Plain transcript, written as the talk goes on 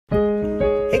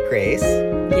Hey, Grace.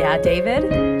 Yeah, David?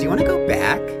 Do you want to go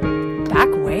back? Back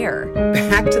where?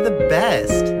 Back to the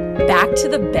best. Back to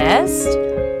the best?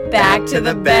 Back to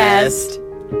the best.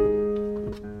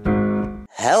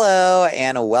 Hello,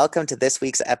 and welcome to this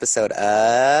week's episode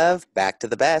of Back to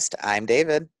the Best. I'm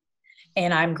David.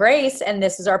 And I'm Grace, and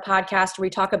this is our podcast where we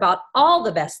talk about all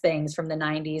the best things from the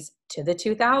 90s to the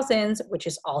 2000s, which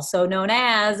is also known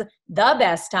as the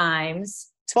best times.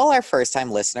 To all our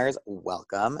first-time listeners,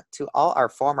 welcome. To all our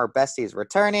former besties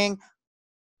returning,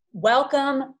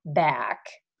 welcome back.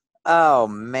 Oh,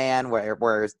 man,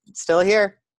 we're still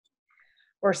here.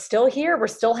 We're still here. We're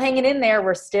still hanging in there.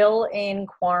 We're still in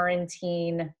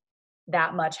quarantine.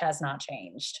 That much has not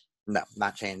changed. No,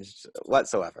 not changed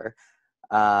whatsoever.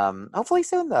 Hopefully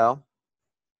soon, though.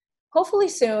 Hopefully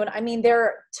soon. I mean,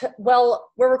 we're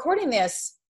recording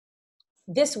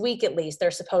this week at least. They're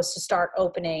supposed to start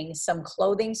opening some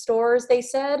clothing stores, they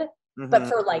said, but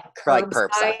for like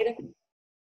curbside.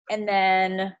 And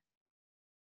then,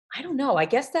 I don't know. I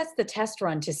guess that's the test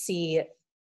run to see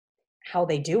how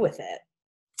they do with it.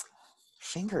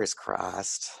 Fingers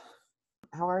crossed.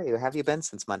 How are you? How have you been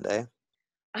since Monday?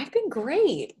 I've been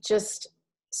great. Just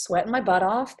sweating my butt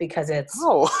off because it's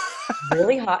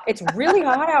really hot. It's really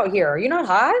hot out here. Are you not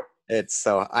hot?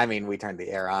 We turned the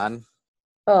air on.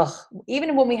 Ugh.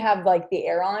 Even when we have like the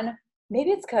air on, maybe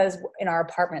it's because in our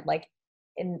apartment, like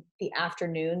in the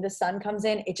afternoon, the sun comes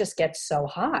in, it just gets so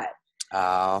hot.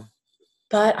 Oh.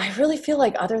 But I really feel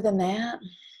like other than that,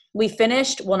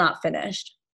 not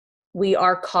finished. We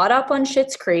are caught up on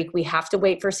Schitt's Creek. We have to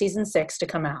wait for season 6 to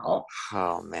come out.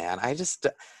 Oh man, I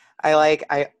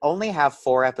only have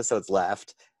 4 episodes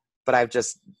left, but I'm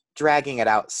just dragging it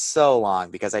out so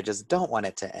long because I just don't want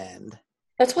it to end.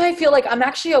 That's why I feel like I'm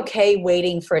actually okay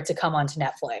waiting for it to come onto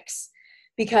Netflix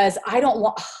because I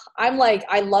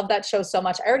love that show so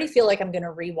much. I already feel like I'm going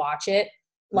to rewatch it.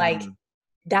 Like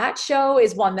that show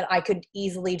is one that I could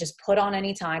easily just put on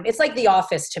anytime. It's like The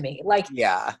Office to me. Like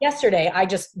yesterday I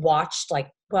just watched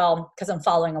because I'm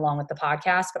following along with the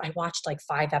podcast, but I watched like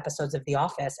 5 episodes of The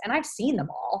Office and I've seen them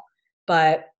all,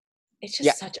 but it's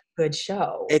just such a good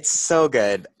show. It's so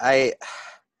good. I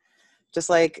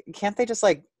just can't they just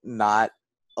not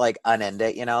unend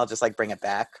it, just bring it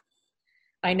back?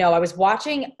 I know. I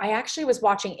actually was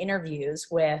watching interviews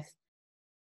with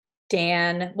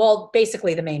Dan,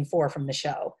 basically the main 4 from the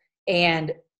show.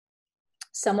 And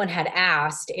someone had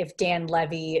asked if Dan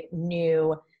Levy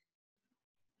knew,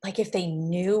 if they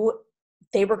knew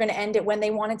they were going to end it when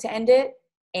they wanted to end it.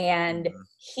 And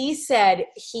he said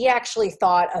he actually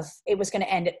thought it was going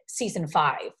to end at season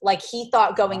 5. He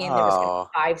thought going in there was going to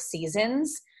be 5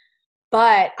 seasons.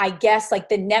 But I guess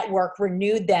the network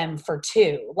renewed them for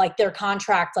 2. Their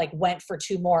contract went for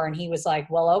 2 more, and he was like,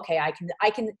 "Well, okay, I can."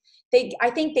 I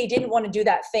think they didn't want to do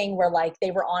that thing where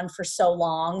they were on for so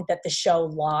long that the show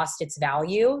lost its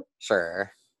value.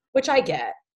 Sure. Which I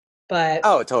get, but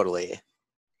totally.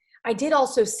 I did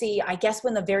also see. I guess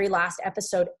when the very last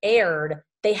episode aired,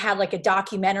 they had a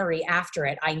documentary after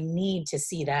it. I need to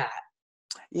see that.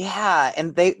 Yeah,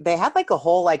 and they had a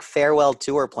whole farewell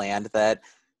tour planned that.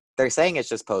 They're saying it's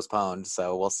just postponed,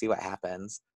 so we'll see what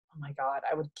happens. Oh my God,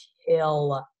 I would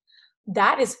kill.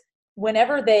 That is,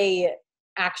 whenever they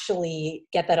actually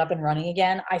get that up and running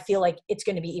again, I feel like it's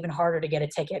going to be even harder to get a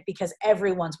ticket because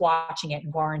everyone's watching it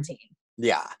in quarantine.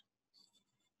 Yeah.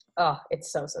 Oh,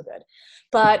 it's so good.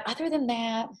 But other than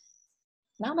that,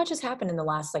 not much has happened in the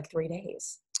last 3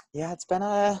 days. Yeah, it's been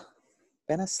a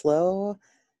slow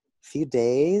few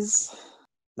days.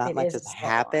 Not much has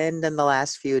happened in the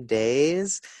last few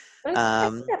days. But I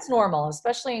think that's normal,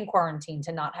 especially in quarantine,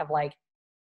 to not have I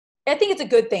think it's a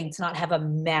good thing to not have a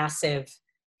massive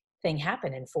thing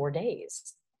happen in 4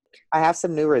 days. I have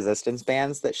some new resistance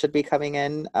bands that should be coming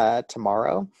in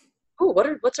tomorrow. Oh,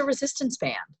 what's a resistance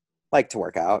band? To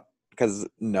work out, because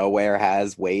nowhere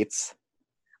has weights.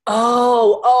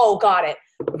 Oh, got it.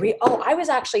 I was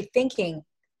actually thinking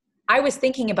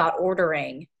about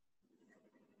ordering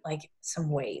some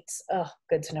weights. Oh,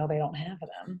 good to know they don't have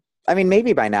them. I mean,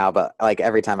 maybe by now, but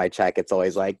every time I check, it's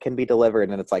always can be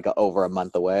delivered, and it's over a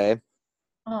month away.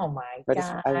 Oh my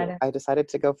God. I decided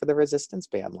to go for the resistance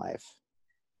band life.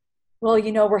 Well,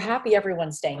 we're happy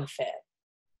everyone's staying fit.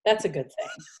 That's a good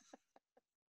thing.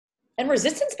 And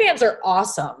resistance bands are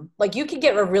awesome. You can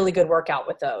get a really good workout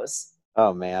with those.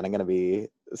 Oh man, I'm going to be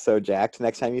so jacked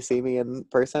next time you see me in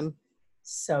person.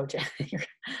 So jacked. You're going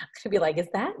to be like, is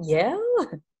that you?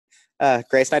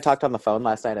 Grace and I talked on the phone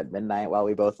last night at midnight while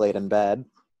we both laid in bed.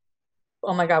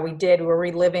 Oh my God, we did. We're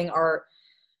reliving our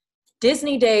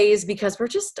Disney days because we're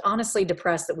just honestly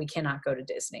depressed that we cannot go to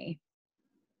Disney.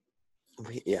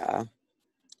 Yeah.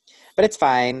 But it's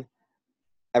fine.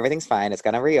 Everything's fine. It's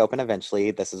going to reopen eventually.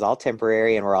 This is all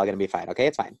temporary and we're all going to be fine. Okay,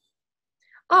 it's fine.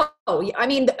 Oh, I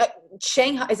mean,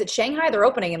 Shanghai, is it Shanghai? They're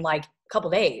opening in like a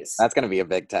couple days. That's going to be a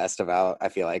big test about, I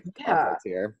feel like, airports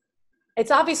here.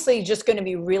 It's obviously just going to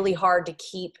be really hard to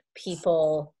keep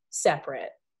people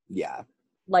separate. Yeah.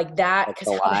 Like that. Like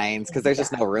the lines, because there's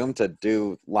just no room to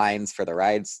do lines for the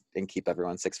rides and keep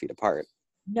everyone 6 feet apart.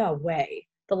 No way.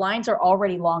 The lines are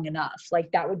already long enough. Like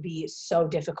that would be so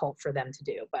difficult for them to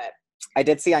do. But I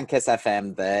did see on Kiss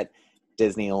FM that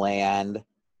Disneyland,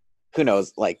 who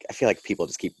knows, like, I feel like people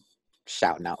just keep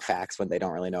shouting out facts when they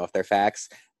don't really know if they're facts,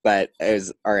 but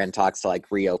are in talks to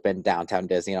like reopen Downtown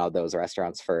Disney and all those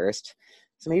restaurants first.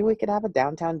 So maybe we could have a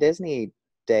Downtown Disney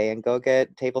day and go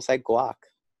get tableside guac.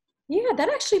 Yeah, that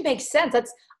actually makes sense.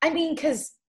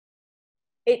 Because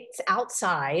it's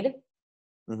outside.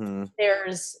 Mm-hmm.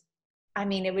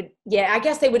 I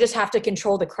guess they would just have to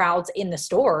control the crowds in the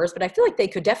stores, but I feel like they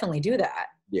could definitely do that.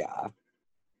 Yeah.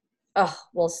 Oh,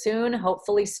 well, soon,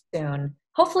 hopefully soon,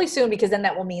 because then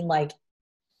that will mean like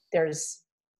there's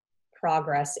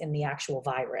progress in the actual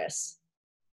virus,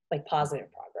 like positive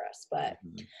progress. But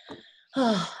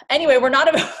anyway, we're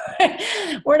not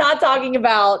talking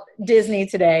about Disney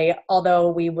today, although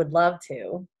we would love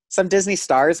to. Some Disney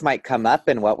stars might come up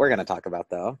in what we're going to talk about,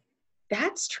 though.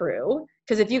 That's true.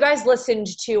 Because if you guys listened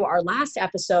to our last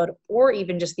episode or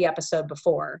even just the episode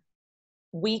before,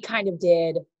 we kind of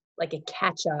did like a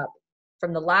catch up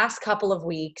from the last couple of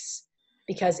weeks,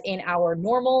 because in our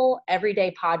normal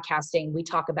everyday podcasting, we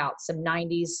talk about some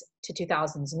 90s to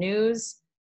 2000s news,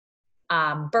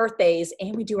 birthdays,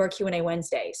 and we do our Q&A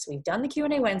Wednesday. So we've done the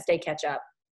Q&A Wednesday catch up.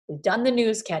 We've done the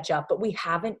news catch up, but we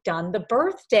haven't done the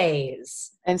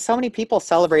birthdays. And so many people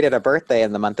celebrated a birthday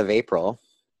in the month of April.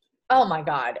 Oh my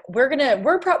God. We're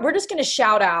just going to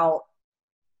shout out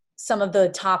some of the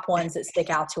top ones that stick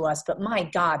out to us, but my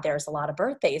God, there's a lot of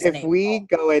birthdays in April. If we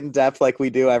go in depth like we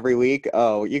do every week,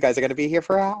 oh, you guys are going to be here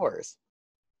for hours.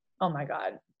 Oh my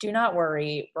God. Do not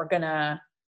worry. We're going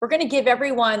to give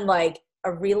everyone like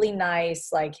a really nice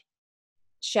like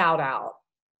shout out,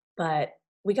 but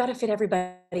we got to fit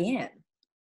everybody in.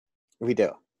 We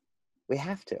do. We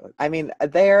have to. I mean,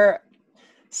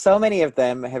 so many of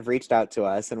them have reached out to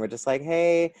us and we're just like,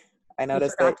 hey, I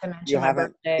noticed that you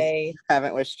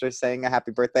haven't wished or saying a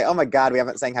happy birthday. Oh my God, we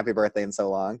haven't sang happy birthday in so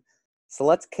long. So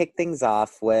let's kick things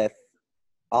off with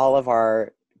all of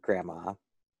our grandma.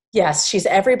 Yes, she's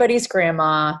everybody's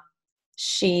grandma.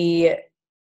 She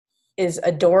is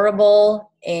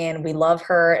adorable and we love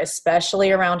her,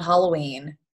 especially around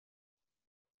Halloween.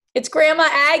 It's Grandma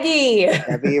Aggie.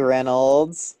 Debbie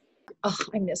Reynolds. Oh,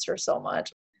 I miss her so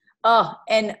much. Oh,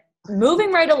 and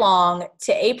moving right along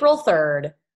to April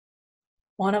 3rd,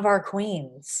 one of our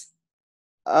queens.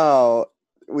 Oh,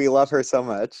 we love her so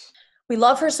much. We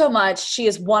love her so much. She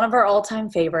is one of our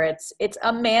all-time favorites. It's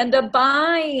Amanda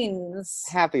Bynes.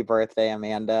 Happy birthday,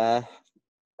 Amanda.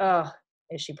 Oh,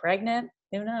 is she pregnant?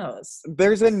 Who knows?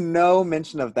 There's been no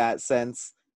mention of that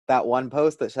since that one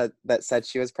post that said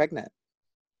she was pregnant.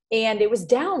 And it was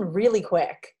down really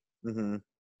quick. Mm-hmm.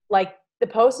 Like, the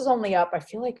post is only up, I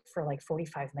feel like, for like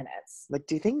 45 minutes. Like,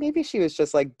 do you think maybe she was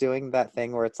just like doing that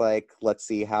thing where it's like, let's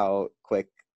see how quick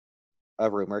a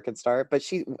rumor can start? But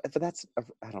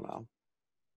I don't know.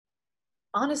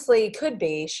 Honestly, could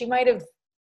be. She might have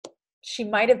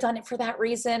done it for that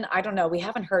reason. I don't know. We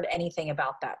haven't heard anything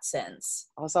about that since.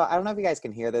 Also, I don't know if you guys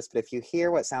can hear this, but if you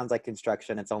hear what sounds like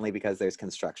construction, it's only because there's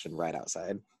construction right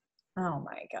outside. Oh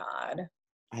my God.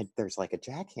 There's like a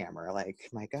jackhammer. Like,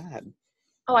 my God.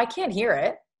 Oh, I can't hear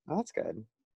it. Oh, that's good.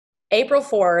 April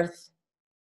 4th,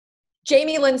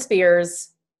 Jamie Lynn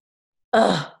Spears.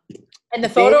 Ugh. And the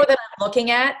photo that I'm looking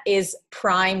at is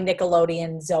prime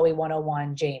Nickelodeon Zoe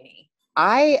 101 Jamie.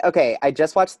 I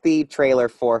just watched the trailer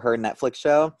for her Netflix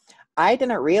show. I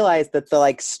didn't realize that the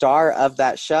like star of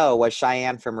that show was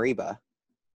Cheyenne from Reba.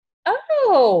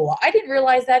 Oh, I didn't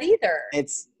realize that either.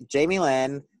 It's Jamie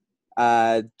Lynn,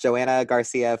 Joanna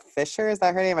Garcia Fisher, is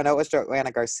that her name? I know it was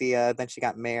Joanna Garcia, then she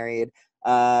got married,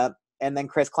 and then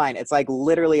Chris Klein. It's like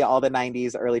literally all the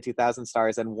 90s, early 2000s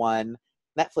stars in one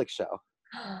Netflix show.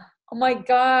 Oh my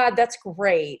God, that's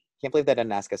great. Can't believe they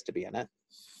didn't ask us to be in it.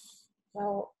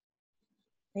 Well,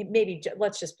 maybe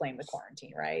let's just blame the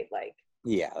quarantine, right? Like,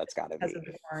 yeah, that's gotta be. Because of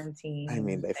the quarantine. I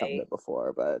mean, they filmed it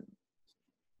before, but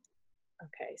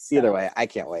okay. So either way, I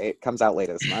can't wait. Comes out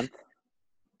later this month.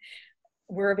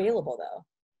 We're available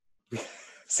though.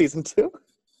 Season 2.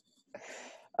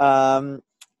 And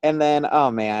then,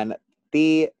 oh man,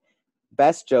 the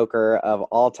best Joker of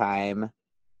all time.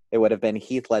 It would have been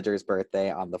Heath Ledger's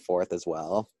birthday on the 4th as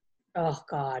well. Oh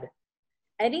God.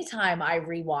 anytime I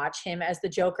rewatch him as the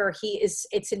Joker,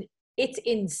 it's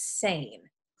insane.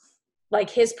 Like,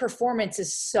 his performance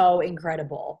is so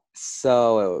incredible.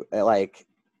 So, like,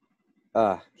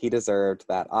 he deserved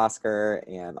that Oscar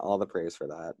and all the praise for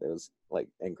that. It was, like,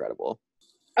 incredible.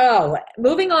 Oh,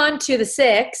 moving on to the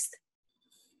 6th,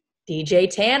 DJ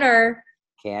Tanner.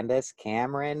 Candace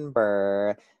Cameron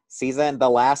Bure. The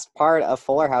last part of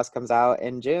Fuller House comes out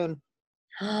in June.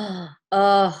 I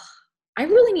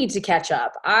really need to catch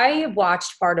up. I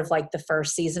watched part of, like, the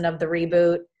first season of the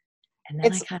reboot, and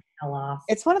then I kind of fell off.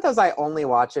 It's one of those I only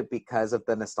watch it because of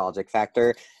the nostalgic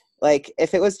factor. Like,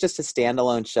 if it was just a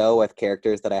standalone show with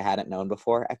characters that I hadn't known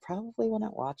before, I probably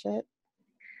wouldn't watch it.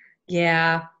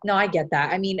 Yeah, no, I get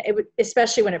that. I mean,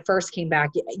 especially when it first came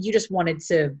back, you just wanted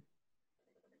to,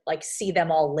 like, see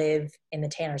them all live in the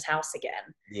Tanner's house again.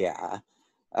 Yeah.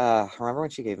 Remember when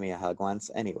she gave me a hug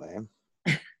once? Anyway.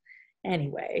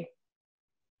 Anyway.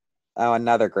 Oh,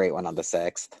 another great one on the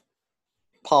 6th.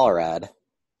 Paul Rudd.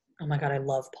 Oh my God, I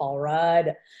love Paul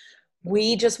Rudd.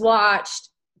 We just watched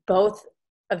both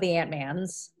of the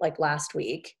Ant-Mans, like, last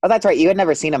week. Oh, that's right. You had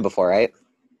never seen him before, right?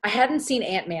 I hadn't seen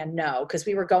Ant-Man, no, because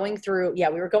we were going through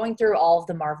all of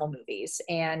the Marvel movies.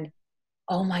 And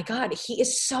oh my God, he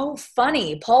is so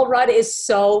funny. Paul Rudd is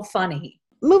so funny.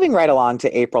 Moving right along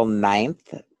to April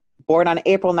 9th. Born on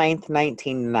April 9th,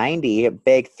 1990,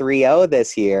 big 3-0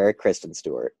 this year, Kristen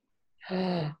Stewart.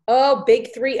 Oh, big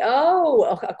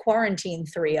 3-0, a quarantine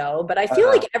 3-0. But I feel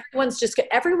like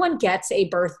everyone gets a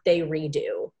birthday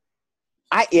redo.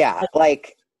 I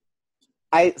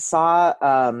saw,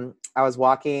 I was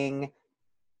walking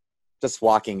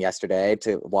yesterday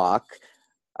to walk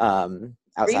outside.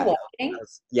 Were you walking?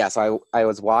 So I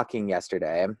was walking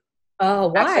yesterday. Oh,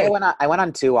 why? Actually, I went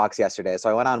on 2 walks yesterday. So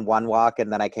I went on 1 walk and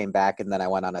then I came back and then I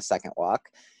went on a second walk.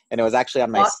 And it was actually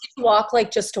on my... Walk, like,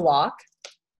 just to walk?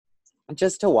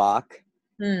 Just to walk.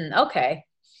 Okay.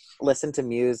 Listen to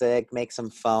music, make some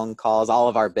phone calls, all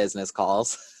of our business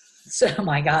calls. So, oh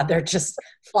my God, they're just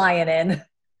flying in.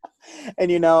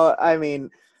 And, I mean,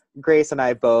 Grace and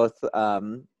I both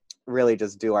really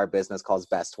just do our business calls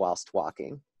best whilst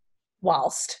walking.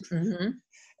 Mm-hmm.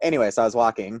 Anyway, so I was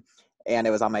walking, and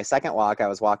it was on my second walk. I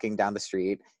was walking down the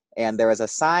street, and there was a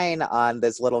sign on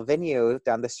this little venue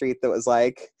down the street that was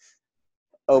like,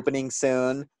 opening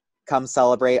soon, come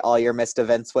celebrate all your missed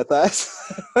events with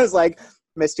us. I was like,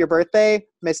 missed your birthday,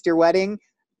 missed your wedding,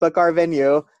 book our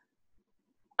venue.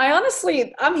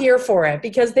 I'm here for it,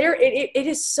 because it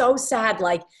is so sad.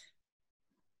 Like,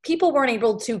 people weren't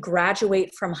able to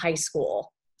graduate from high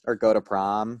school. Or go to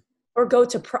prom.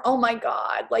 Oh my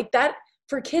God. Like, that,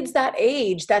 for kids that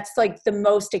age, that's like the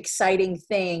most exciting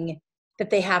thing that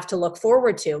they have to look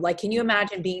forward to. Like, can you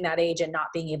imagine being that age and not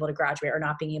being able to graduate or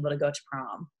not being able to go to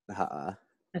prom?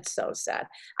 That's so sad.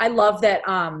 I love that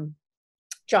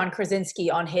John Krasinski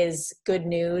on his Good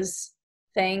News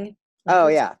thing. Oh,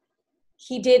 yeah.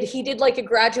 He did like a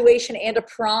graduation and a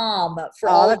prom for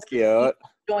all. That's cute. To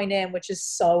join in, which is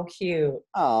so cute.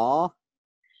 Oh.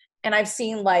 And I've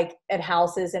seen, like, at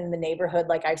houses in the neighborhood,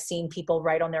 like, I've seen people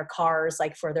write on their cars,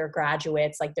 like, for their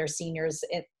graduates, like their seniors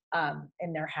in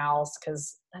their house,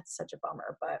 because that's such a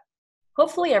bummer. But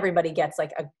hopefully everybody gets,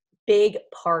 like, a big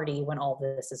party when all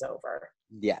this is over.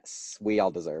 Yes, we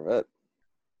all deserve it.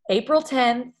 April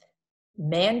 10th,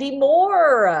 Mandy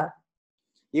Moore.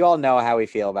 You all know how we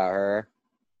feel about her.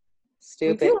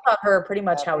 Stupid. We feel about her pretty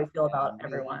much how we feel about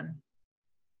everyone.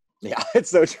 Yeah, it's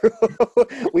so true.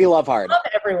 We love hard. We love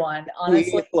everyone,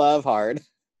 honestly. We love hard.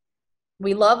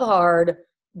 We love hard.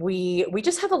 We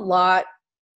just have a lot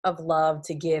of love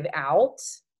to give out.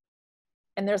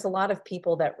 And there's a lot of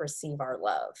people that receive our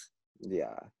love.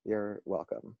 Yeah, you're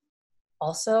welcome.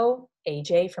 Also,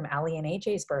 AJ from Allie and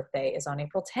AJ's birthday is on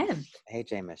April 10th.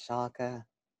 AJ Michalka.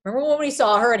 Remember when we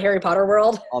saw her at Harry Potter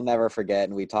World? I'll never forget.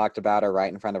 And we talked about her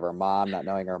right in front of her mom, not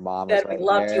knowing her mom was right there. We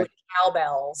loved you in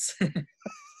cowbells.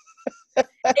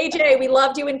 AJ, we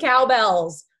loved you in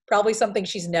cowbells. Probably something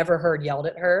she's never heard yelled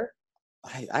at her.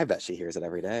 I bet she hears it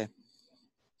every day.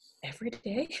 Every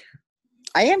day?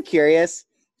 I am curious,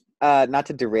 not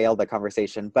to derail the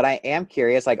conversation, but I am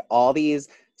curious, like, all these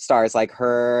stars, like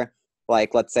her,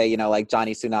 like, let's say, like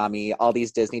Johnny Tsunami, all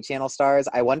these Disney Channel stars,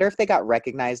 I wonder if they got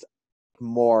recognized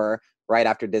more right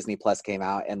after Disney Plus came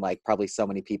out, and, like, probably so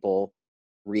many people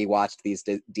rewatched these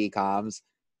DComs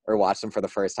or watched them for the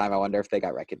first time. I wonder if they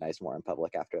got recognized more in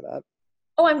public after that.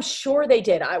 Oh, I'm sure they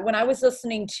did. When I was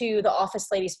listening to the Office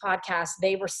Ladies podcast,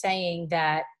 they were saying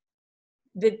that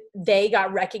they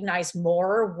got recognized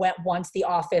more once The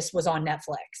Office was on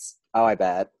Netflix. Oh, I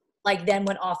bet. Like, then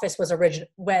when The Office was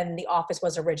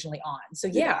originally on. So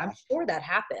yeah, I'm sure that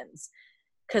happens.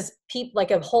 because people,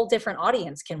 like a whole different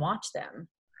audience can watch them.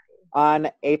 On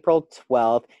April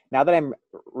 12th, now that I'm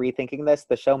rethinking this,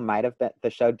 the show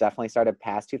definitely started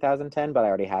past 2010, but I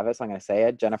already have it, so I'm going to say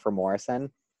it. Jennifer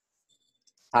Morrison.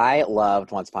 I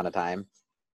loved Once Upon a Time.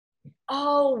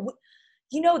 Oh,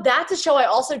 that's a show I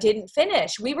also didn't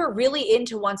finish. We were really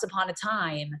into Once Upon a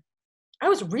Time. I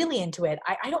was really into it.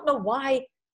 I don't know why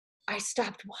I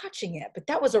stopped watching it, but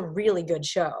that was a really good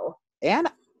show. And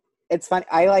it's funny,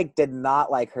 I did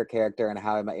not like her character in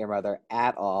How I Met Your Mother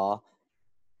at all,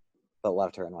 but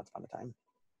loved her in Once Upon a Time.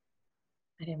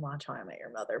 I didn't watch How I Met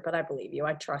Your Mother, but I believe you.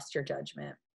 I trust your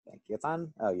judgment. Thank you. It's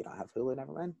on. Oh, you don't have Hulu,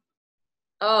 never mind.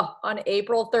 Oh, on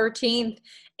April 13th,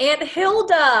 Aunt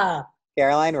Hilda.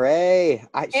 Caroline Rhea.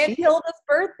 Aunt Hilda's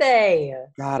birthday.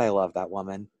 God, I love that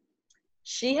woman.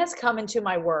 She has come into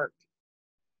my work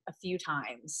a few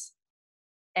times,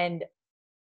 and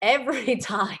every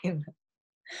time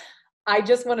I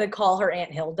just want to call her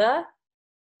Aunt Hilda.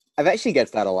 I bet she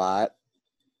gets that a lot.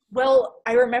 Well,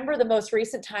 I remember the most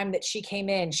recent time that she came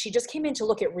in. She just came in to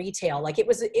look at retail. Like it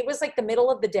was like the middle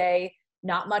of the day,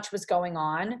 not much was going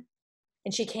on,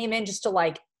 and she came in just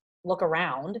to look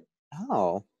around.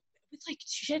 Oh. It's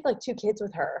she had 2 kids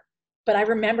with her. But I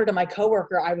remember to my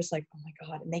coworker, I was like, oh my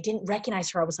God. And they didn't recognize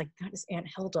her. I was like, that is Aunt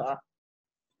Hilda.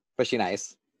 Was she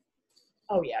nice?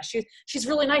 Oh yeah. She's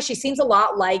really nice. She seems a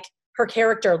lot like her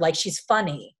character. Like she's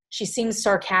funny. She seems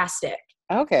sarcastic.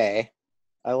 Okay.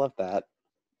 I love that.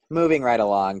 Moving right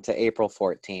along to April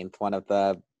 14th, one of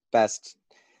the best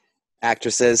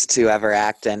actresses to ever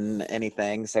act in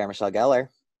anything, Sarah Michelle Gellar.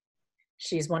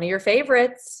 She's one of your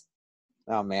favorites.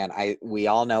 Oh man, we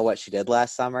all know what she did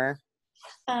last summer.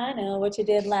 I know what you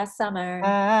did last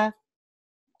summer.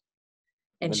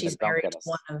 And she's married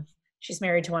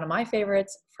to one of my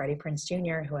favorites, Freddie Prinze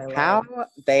Jr., who I love. How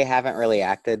they haven't really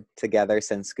acted together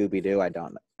since Scooby-Doo, I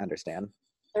don't understand.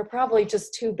 They're probably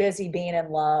just too busy being in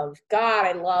love. God,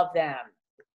 I love them.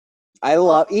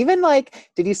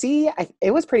 Did you see,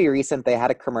 it was pretty recent, they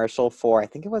had a commercial for, I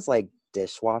think it was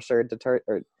dishwasher detergent,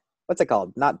 or what's it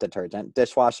called? Not detergent,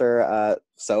 dishwasher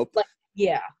soap.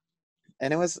 Yeah.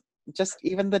 And it was just,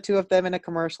 even the two of them in a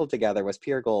commercial together was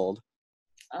pure gold.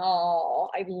 Oh,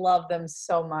 I love them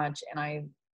so much. And I'm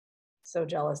so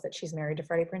jealous that she's married to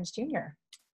Freddie Prinze Jr.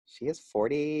 She is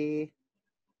 43.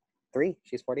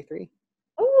 She's 43.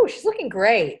 Oh, she's looking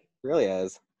great. She really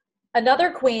is.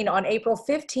 Another queen on April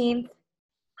 15th,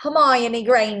 Hermione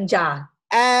Granger.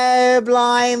 Oh,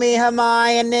 blimey,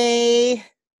 Hermione.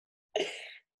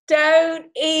 Don't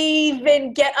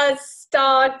even get us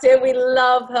started. We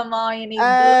love Hermione.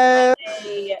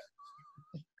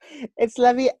 It's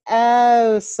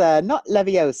Leviosa, not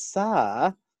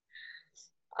Leviosa.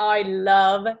 I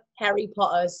love Harry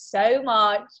Potter so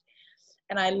much.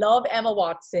 And I love Emma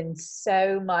Watson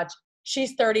so much.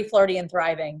 She's 30, flirty, and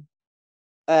thriving.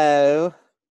 Oh.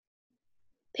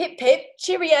 Pip, pip,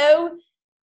 cheerio.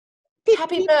 Pip,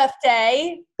 happy pip.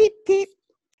 Birthday. Pip, pip.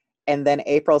 And then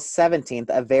April 17th,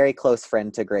 a very close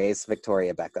friend to Grace,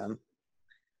 Victoria Beckham.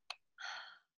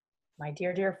 My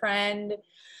dear, dear friend.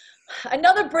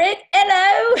 Another Brit.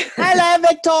 Hello. Hello,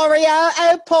 Victoria.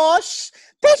 Oh, posh.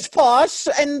 Pish posh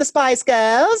in the Spice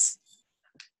Girls.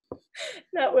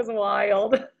 That was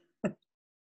wild.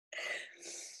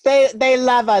 They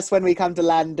love us when we come to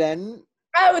London.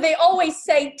 Oh, they always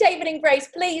say, David and Grace,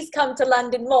 please come to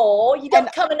London more. You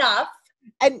don't come enough.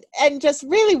 And just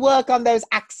really work on those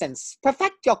accents.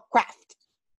 Perfect your craft.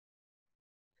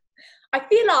 I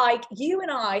feel like you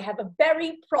and I have a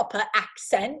very proper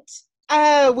accent.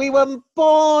 Oh, we were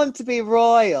born to be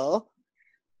royal.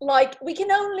 We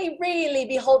can only really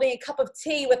be holding a cup of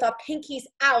tea with our pinkies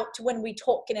out when we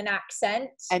talk in an accent.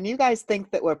 And you guys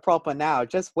think that we're proper now.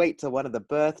 Just wait till one of the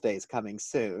birthdays coming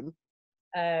soon.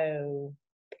 Oh,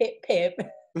 pip, pip.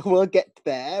 We'll get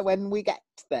there when we get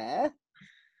there.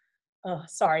 Oh,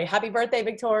 sorry. Happy birthday,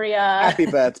 Victoria. Happy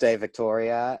birthday,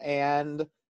 Victoria. And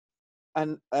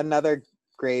another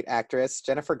great actress,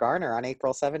 Jennifer Garner, on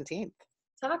April 17th.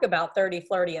 Talk about 30,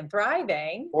 flirty, and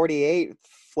thriving. 48,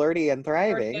 flirty and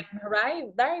thriving.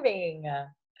 Thriving.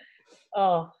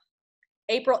 Oh,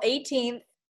 April 18th,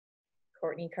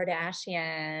 Kourtney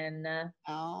Kardashian.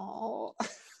 Oh.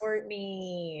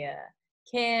 Kourtney.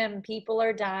 Kim, people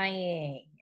are dying.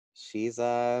 She's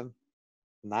not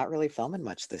really filming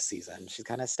much this season. She's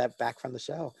kind of stepped back from the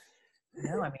show.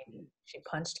 No, I mean, she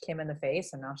punched Kim in the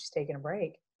face and now she's taking a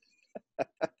break.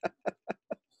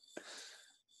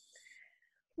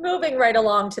 Moving right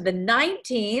along to the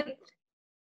 19th,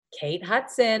 Kate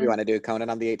Hudson. You want to do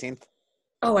Conan on the 18th?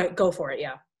 Oh, wait, go for it,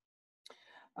 yeah.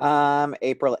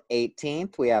 April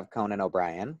 18th, we have Conan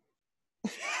O'Brien.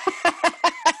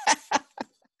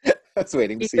 I was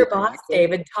waiting to He's see. your boss,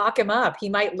 David. Talk him up. He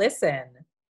might listen.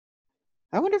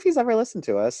 I wonder if he's ever listened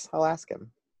to us. I'll ask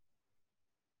him.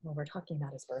 Well, we're talking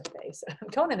about his birthday. So,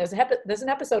 Conan, there's an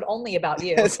episode only about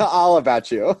you. It's all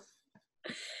about you.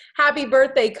 Happy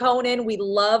birthday, Conan. We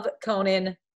love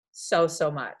Conan so, so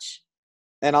much.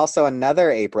 And also another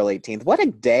April 18th. What a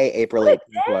day April 18th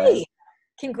was.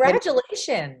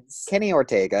 Congratulations. Kenny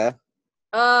Ortega.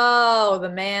 Oh, the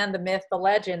man, the myth, the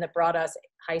legend that brought us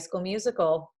High School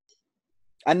Musical.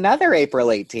 Another April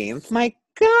 18th. My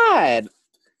God.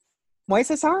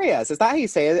 Moises Arias. Is that how you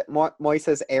say it?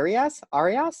 Moises Arias?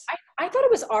 Arias? I thought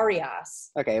it was Arias.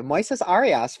 Okay, Moises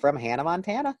Arias from Hannah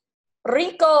Montana.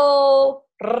 Rico.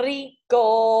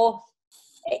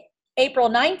 April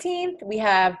 19th, we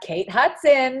have Kate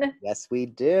Hudson. Yes, we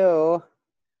do.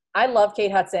 I love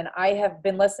Kate Hudson. I have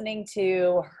been listening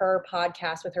to her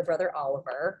podcast with her brother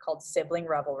Oliver called Sibling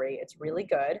Revelry. It's really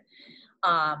good.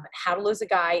 How to Lose a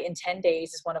Guy in 10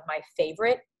 Days is one of my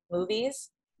favorite movies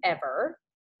ever.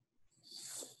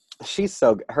 She's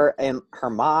so good. Her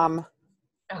mom,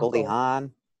 Goldie Goldie.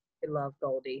 Hawn. I love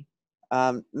Goldie.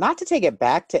 Not to take it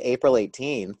back to April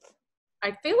 18th.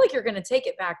 I feel like you're going to take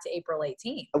it back to April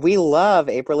 18th. We love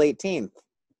April 18th.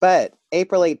 But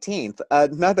April 18th,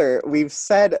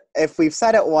 if we've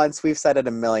said it once, we've said it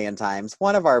a million times.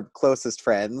 One of our closest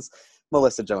friends,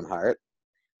 Melissa Joan Hart.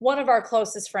 One of our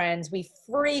closest friends. We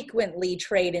frequently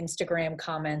trade Instagram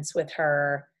comments with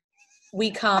her. We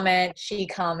comment, she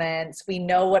comments. We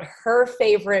know what her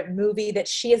favorite movie that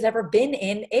she has ever been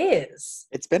in is.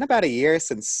 It's been about a year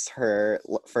since her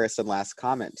first and last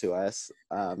comment to us.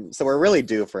 So we're really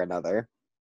due for another.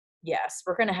 Yes,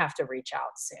 we're going to have to reach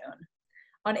out soon.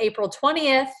 On April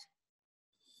 20th,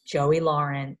 Joey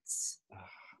Lawrence.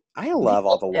 I love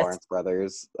all the Lawrence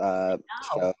brothers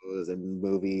shows and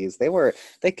movies.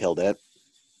 They killed it.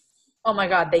 Oh my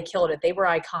God, they killed it. They were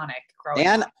iconic growing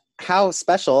up. How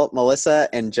special Melissa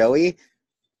and Joey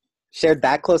shared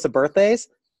that close of birthdays.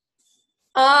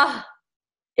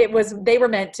 They were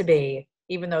meant to be,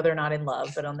 even though they're not in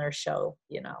love, but on their show,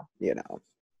 you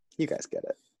guys get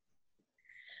it.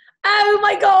 Oh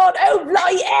my God. Oh,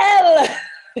 Blyelle.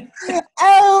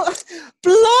 Oh,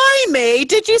 blimey.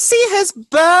 Did you see his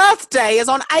birthday is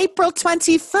on April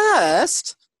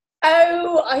 21st?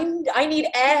 Oh, I need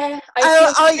air.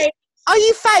 Are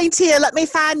you faint? Here, let me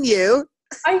fan you.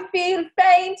 I feel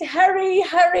faint.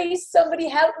 Hurry. Somebody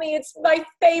help me. It's my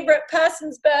favorite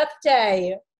person's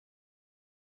birthday.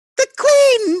 The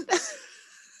Queen.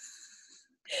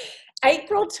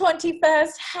 April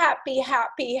 21st. Happy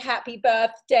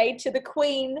birthday to the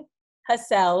Queen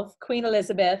herself, Queen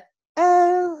Elizabeth.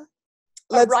 Oh.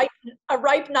 A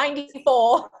ripe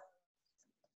 94.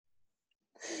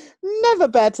 Never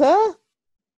better.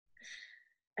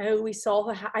 Oh, we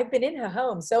saw her. I've been in her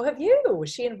home. So have you.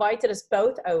 She invited us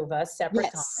both over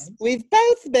separate times. We've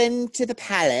both been to the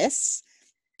palace,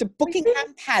 to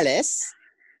Buckingham Palace.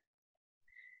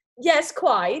 Yes,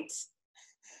 quite.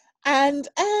 And,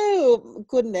 oh,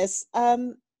 goodness,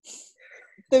 the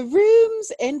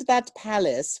rooms in that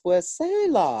palace were so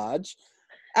large.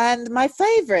 And my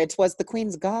favourite was the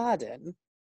Queen's garden.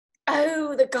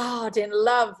 Oh, the garden.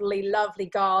 Lovely, lovely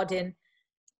garden.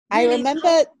 Really?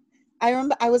 I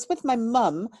remember I was with my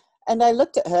mum and I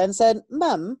looked at her and said,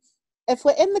 Mum, if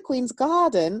we're in the Queen's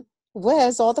garden,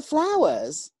 where's all the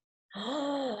flowers?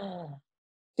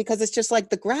 Because it's just like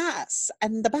the grass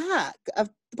and the back of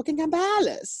the Buckingham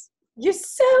Palace. You're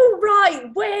so right.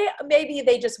 Where maybe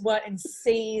they just weren't in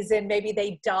season. Maybe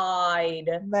they died.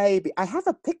 Maybe. I have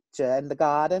a picture in the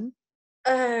garden.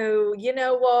 Oh, you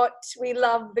know what? We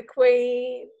love the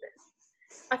Queen.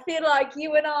 I feel like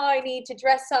you and I need to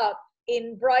dress up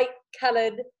in bright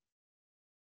coloured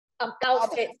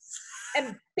outfits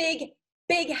and big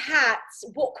hats,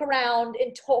 walk around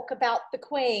and talk about the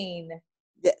Queen.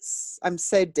 Yes, I'm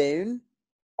so down.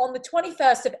 On the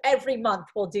 21st of every month,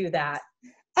 we'll do that.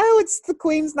 Oh, it's the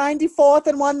Queen's 94th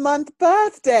and 1 month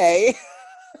birthday.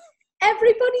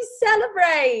 Everybody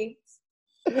celebrates.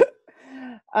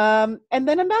 And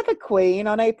then another Queen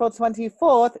on April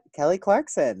 24th, Kelly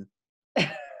Clarkson.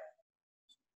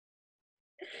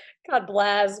 God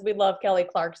bless. We love Kelly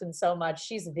Clarkson so much.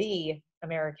 She's the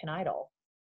American Idol.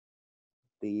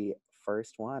 The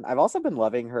first one. I've also been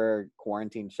loving her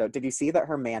quarantine show. Did you see that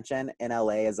her mansion in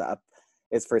LA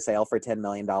is for sale for $10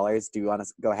 million? Do you want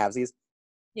to go halvesies?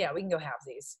 Yeah, we can go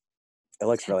halvesies. It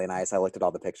looks really nice. I looked at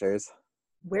all the pictures.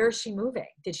 Where is she moving?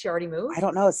 Did she already move? I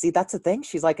don't know. See, that's the thing.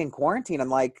 She's like in quarantine in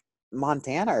like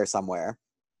Montana or somewhere.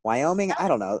 Wyoming? I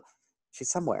don't know. She's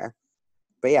somewhere.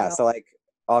 But yeah, so like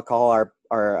I'll call our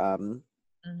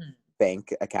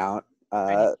bank account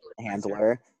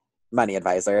handler money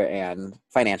advisor and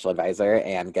financial advisor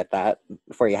and get that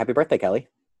for you. Happy birthday, Kelly.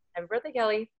 Happy birthday,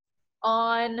 Kelly.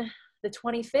 On the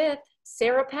 25th,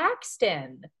 Sarah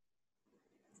Paxton.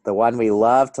 The one we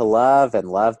love to love and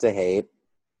love to hate.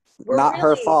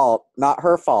 Her fault. Not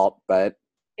her fault, but.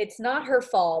 It's not her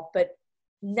fault, but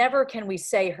never can we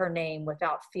say her name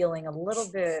without feeling a little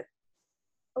bit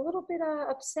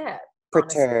upset.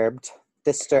 Perturbed. Honestly.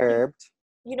 Disturbed.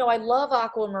 You know, I love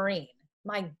Aquamarine.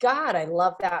 My God, I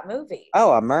love that movie.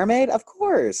 Oh, a mermaid? Of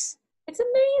course. It's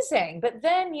amazing. But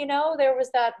then, you know, there was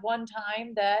that one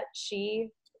time that she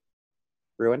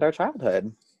ruined our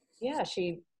childhood. Yeah,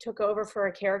 she took over for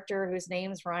a character whose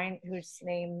name rhymes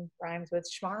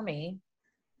with Schmarmy.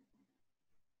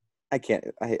 I can't.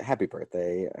 Happy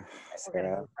birthday,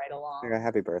 Sarah. Right along. Sarah,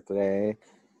 happy birthday.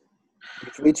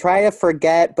 We try to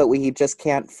forget, but we just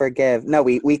can't forgive. No,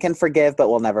 we can forgive, but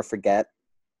we'll never forget.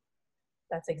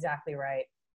 That's exactly right.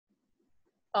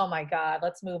 Oh my God,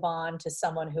 let's move on to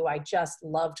someone who I just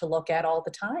love to look at all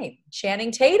the time.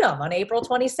 Channing Tatum on April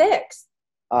 26th.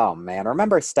 Oh man,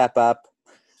 remember Step Up?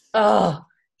 Oh,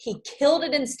 he killed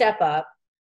it in Step Up.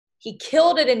 He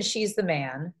killed it in She's the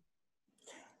Man.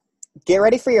 Get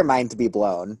ready for your mind to be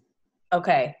blown.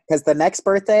 Okay. Because the next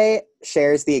birthday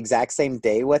shares the exact same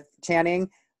day with Channing,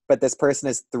 but this person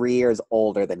is 3 years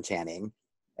older than Channing.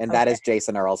 And that is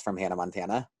Jason Earls from Hannah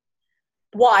Montana.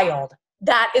 Wild.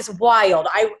 That is wild.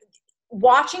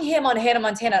 Watching him on Hannah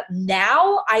Montana,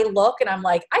 now I look and I'm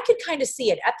like, I could kind of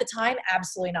see it. At the time,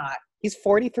 absolutely not. He's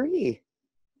 43.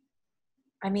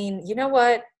 I mean, you know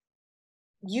what?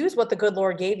 Use what the good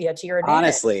Lord gave you to your advantage.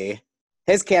 Honestly,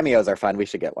 his cameos are fun. We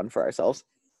should get one for ourselves.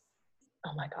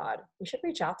 Oh my God. We should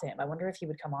reach out to him. I wonder if he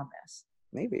would come on this.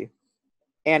 Maybe.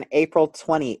 And April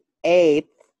 28th,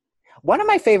 one of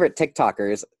my favorite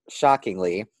TikTokers,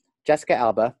 shockingly, Jessica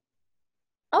Alba.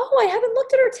 Oh, I haven't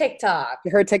looked at her TikTok.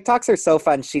 Her TikToks are so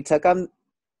fun. She took them.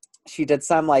 She did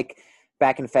some like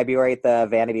back in February at the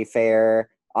Vanity Fair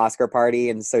Oscar party.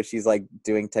 And so she's like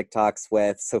doing TikToks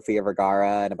with Sofia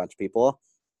Vergara and a bunch of people.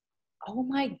 Oh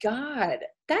my God.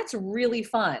 That's really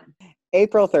fun.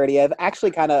 April 30th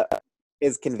actually kind of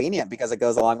is convenient because it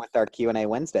goes along with our Q&A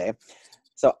Wednesday.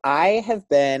 So I have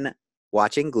been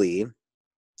watching Glee.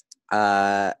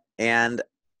 And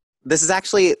this is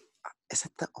actually, This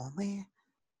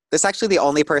is actually the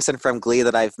only person from Glee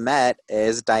that I've met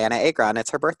is Diana Agron.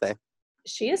 It's her birthday.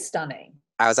 She is stunning.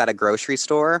 I was at a grocery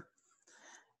store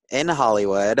in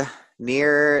Hollywood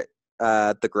near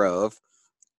the Grove,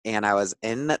 and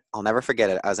I'll never forget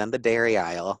it, I was in the dairy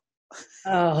aisle.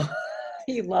 Oh,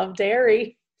 you love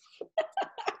dairy.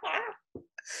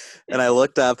 And I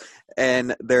looked up,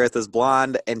 and there was this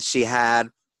blonde, and she had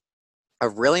a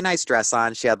really nice dress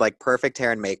on. She had like perfect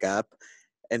hair and makeup.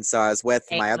 And so I was with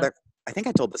I think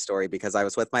I told the story because I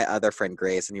was with my other friend,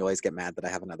 Grace, and you always get mad that I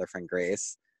have another friend,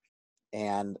 Grace.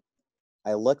 And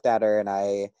I looked at her and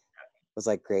I was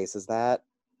like, Grace, is that,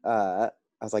 I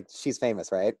was like, she's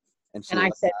famous, right? And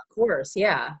I said, of course,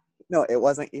 yeah. No, it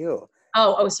wasn't you.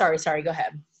 Oh, sorry, go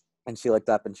ahead. And she looked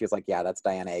up and she was like, yeah, that's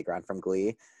Diana Agron from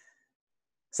Glee.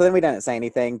 So then we didn't say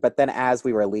anything, but then as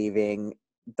we were leaving,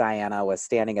 Diana was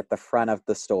standing at the front of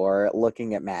the store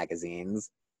looking at magazines.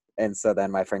 And so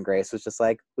then my friend Grace was just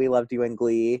like, we loved you in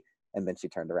Glee. And then she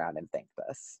turned around and thanked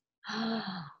us.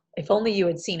 If only you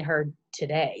had seen her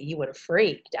today, you would have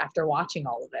freaked after watching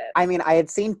all of it. I mean, I had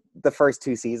seen the first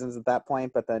 2 seasons at that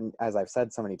point, but then as I've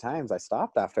said so many times, I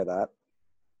stopped after that.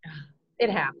 It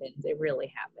happens. It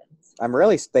really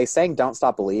happens. They sang Don't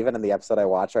Stop Believin' in the episode I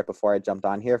watched right before I jumped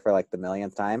on here for like the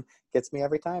millionth time. Gets me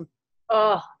every time.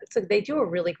 Oh, they do a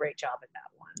really great job at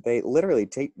that one. They literally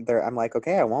I'm like,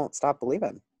 okay, I won't stop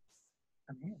believing.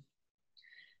 Okay.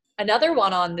 Another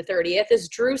one on the 30th is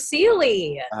Drew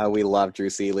Seeley. We love Drew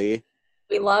Seeley.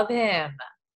 We love him.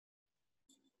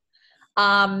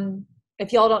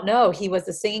 If y'all don't know, he was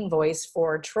the singing voice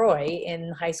for Troy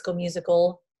in High School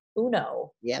Musical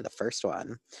Uno. Yeah, the first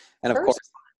one. And of course,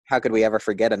 how could we ever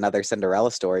forget Another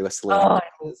Cinderella Story with Selena?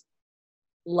 I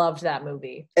loved that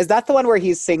movie. Is that the one where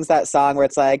he sings that song where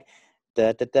it's like,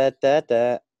 da da da da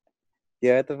da,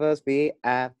 you're the most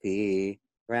VIP,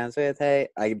 rounds with hey?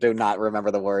 I do not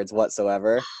remember the words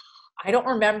whatsoever. I don't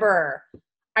remember.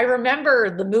 I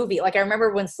remember the movie. Like, I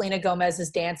remember when Selena Gomez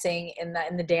is dancing in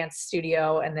the dance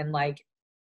studio, and then like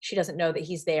she doesn't know that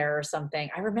he's there or something.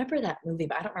 I remember that movie,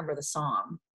 but I don't remember the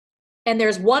song. And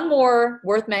there's one more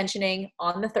worth mentioning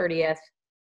on the 30th.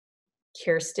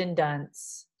 Kirsten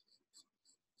Dunst.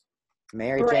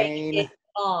 Mary Jane.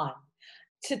 On.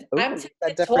 We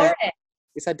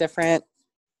said different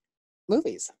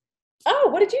movies. Oh,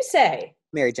 what did you say?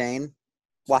 Mary Jane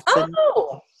Watson.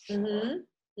 Oh.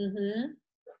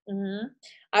 Mm-hmm.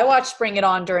 I watched Bring It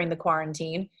On during the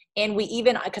quarantine, and we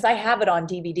even, because I have it on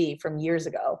DVD from years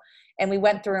ago, and we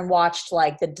went through and watched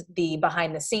like the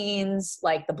behind the scenes,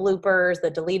 like the bloopers, the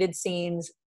deleted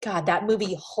scenes. God, that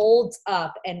movie holds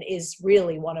up and is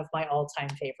really one of my all-time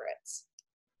favorites.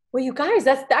 Well, you guys,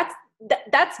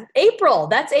 that's April.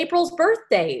 That's April's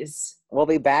birthdays. We'll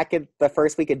be back in the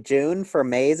first week of June for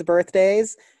May's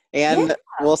birthdays, and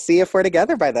we'll see if we're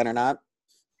together by then or not.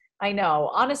 I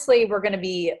know. Honestly, we're going to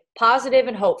be positive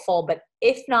and hopeful, but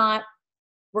if not,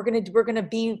 we're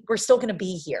still going to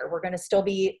be here. We're going to still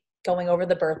be going over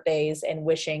the birthdays and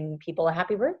wishing people a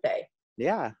happy birthday.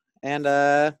 Yeah. And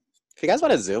if you guys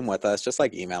want to Zoom with us, just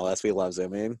like email us. We love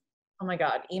Zooming. Oh my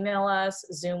God. Email us,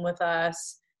 Zoom with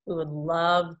us. We would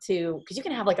love to, because you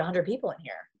can have like 100 people in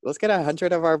here. Let's get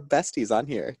 100 of our besties on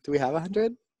here. Do we have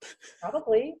 100?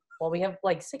 Probably. Well, we have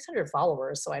like 600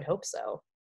 followers, so I'd hope so.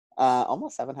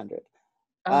 Almost 700.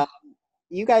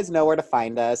 You guys know where to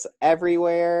find us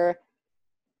everywhere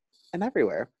and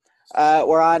everywhere.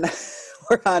 We're on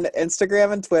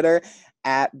Instagram and Twitter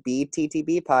at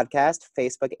BTTB Podcast,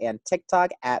 Facebook and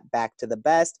TikTok at Back to the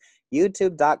Best,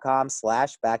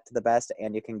 YouTube.com/Back to the Best,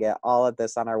 and you can get all of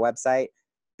this on our website,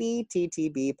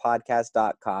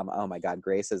 bttbpodcast.com. Oh my God,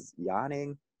 Grace is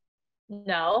yawning.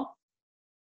 No.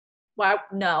 Why?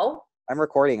 No. I'm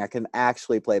recording. I can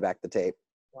actually play back the tape.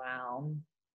 Wow.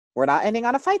 We're not ending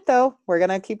on a fight, though. We're going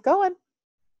to keep going.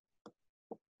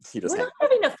 We're not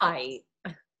having a fight.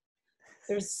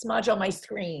 There's a smudge on my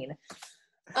screen.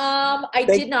 I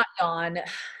did not yawn.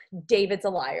 David's a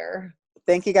liar.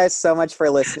 Thank you guys so much for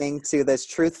listening to this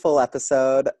truthful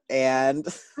episode. And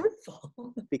truthful?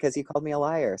 Because you called me a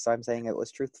liar, so I'm saying it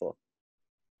was truthful.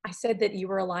 I said that you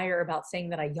were a liar about saying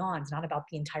that I yawned, not about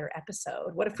the entire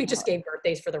episode. What if we just gave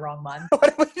birthdays for the wrong month?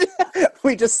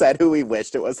 We just said who we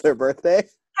wished it was their birthday.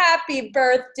 Happy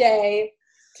birthday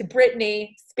to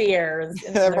Britney Spears.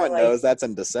 Everyone knows that's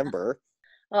in December.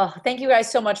 Oh, thank you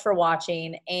guys so much for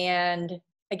watching. And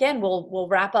again, we'll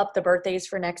wrap up the birthdays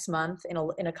for next month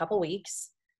in a couple weeks.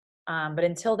 But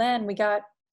until then, we got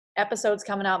episodes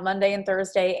coming out Monday and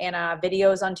Thursday and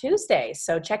videos on Tuesday.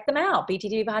 So check them out,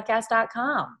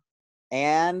 bttbpodcast.com.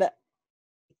 And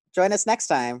join us next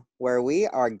time where we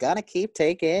are going to keep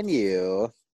taking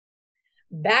you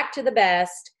back to the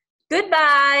best.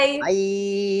 Goodbye.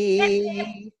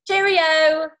 Bye.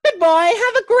 Cheerio. Goodbye.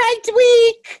 Have a great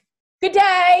week. Good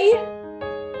day.